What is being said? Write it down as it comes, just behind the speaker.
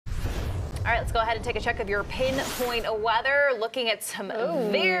All right, let's go ahead and take a check of your pinpoint weather. Looking at some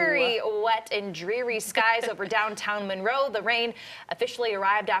very wet and dreary skies over downtown Monroe. The rain officially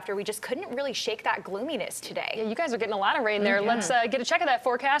arrived after we just couldn't really shake that gloominess today. Yeah, you guys are getting a lot of rain there. Let's get a check of that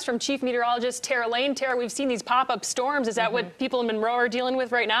forecast from Chief Meteorologist Tara Lane. Tara, we've seen these pop-up storms. Is that what people in Monroe are dealing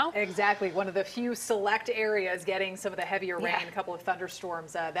with right now? Exactly. One of the few select areas getting some of the heavier rain, a couple of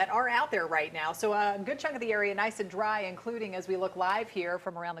thunderstorms that are out there right now. So a good chunk of the area nice and dry, including as we look live here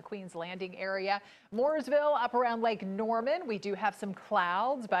from around the Queens Landing area. Mooresville up around Lake Norman. We do have some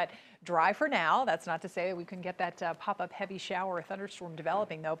clouds, but dry for now. That's not to say that we can get that pop-up heavy shower or thunderstorm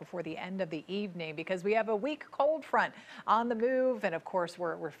developing, though, before the end of the evening, because we have a weak cold front on the move. And of course,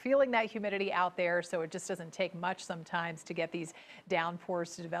 we're feeling that humidity out there. So it just doesn't take much sometimes to get these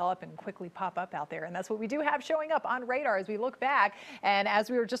downpours to develop and quickly pop up out there. And that's what we do have showing up on radar as we look back. And as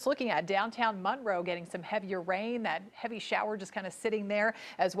we were just looking at downtown Monroe getting some heavier rain, that heavy shower just kind of sitting there,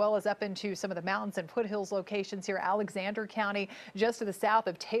 as well as up into some of the mountains and foothills locations here. Alexander County, just to the south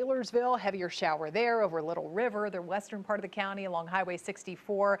of Taylorsville, heavier shower there over Little River, the western part of the county along Highway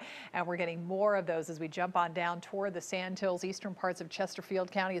 64. And we're getting more of those as we jump on down toward the Sandhills, eastern parts of Chesterfield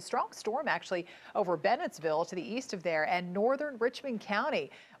County. A strong storm actually over Bennettsville to the east of there, and northern Richmond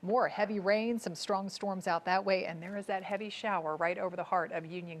County. More heavy rain, some strong storms out that way, and there is that heavy shower right over the heart of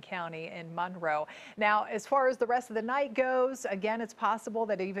Union County in Monroe. Now, as far as the rest of the night goes, again, it's possible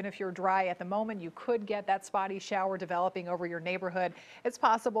that even if you're dry at the moment, you could get that spotty shower developing over your neighborhood. It's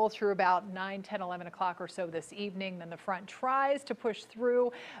possible through about 9, 10, 11 o'clock or so this evening. Then the front tries to push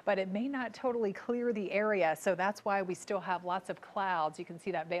through, but it may not totally clear the area, so that's why we still have lots of clouds. You can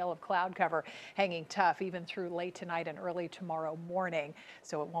see that veil of cloud cover hanging tough even through late tonight and early tomorrow morning.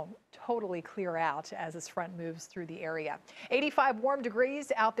 So it won't totally clear out as this front moves through the area. 85 warm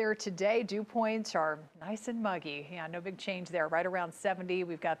degrees out there today. Dew points are nice and muggy. Yeah, no big change there. Right around 70.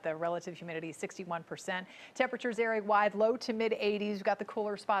 We've got the relative humidity 61%. Temperatures area-wide low to mid 80s. We've got the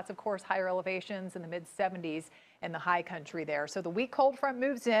cooler spots, of course, higher elevations in the mid 70s in the high country there. So the weak cold front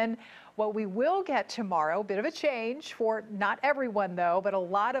moves in. What we will get tomorrow, bit of a change for not everyone though, but a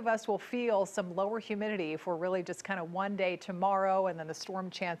lot of us will feel some lower humidity for really just kind of one day tomorrow, and then the storm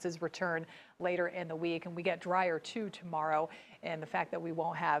chances return later in the week. And we get drier too tomorrow, and the fact that we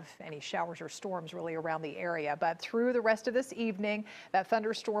won't have any showers or storms really around the area. But through the rest of this evening, that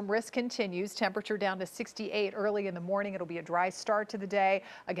thunderstorm risk continues. Temperature down to 68 early in the morning. It'll be a dry start to the day.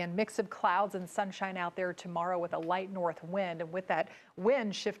 Again, mix of clouds and sunshine out there tomorrow with a light north wind. And with that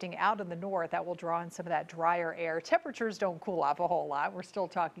wind shifting out in the north, that will draw in some of that drier air. Temperatures don't cool off a whole lot. We're still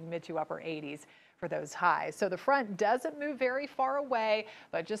talking mid to upper 80s for those highs. So the front doesn't move very far away,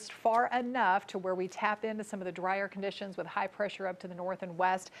 but just far enough to where we tap into some of the drier conditions with high pressure up to the north and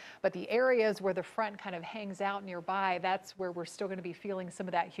west. But the areas where the front kind of hangs out nearby, that's where we're still going to be feeling some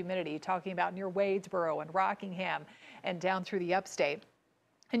of that humidity, talking about near Wadesboro and Rockingham and down through the upstate.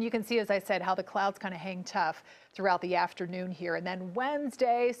 And you can see, as I said, how the clouds kind of hang tough throughout the afternoon here. And then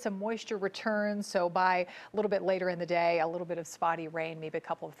Wednesday, some moisture returns. So by a little bit later in the day, a little bit of spotty rain, maybe a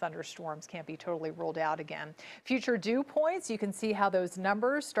couple of thunderstorms can't be totally ruled out again. Future dew points, you can see how those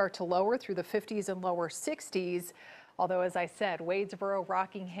numbers start to lower through the 50s and lower 60s. Although, as I said, Wadesboro,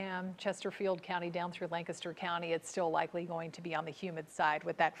 Rockingham, Chesterfield County down through Lancaster County, it's still likely going to be on the humid side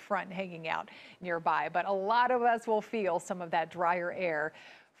with that front hanging out nearby. But a lot of us will feel some of that drier air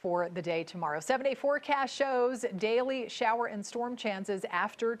for the day tomorrow. 7-day forecast shows daily shower and storm chances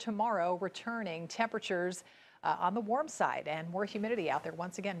after tomorrow, returning temperatures on the warm side and more humidity out there.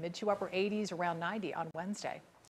 Once again, mid to upper 80s, around 90 on Wednesday.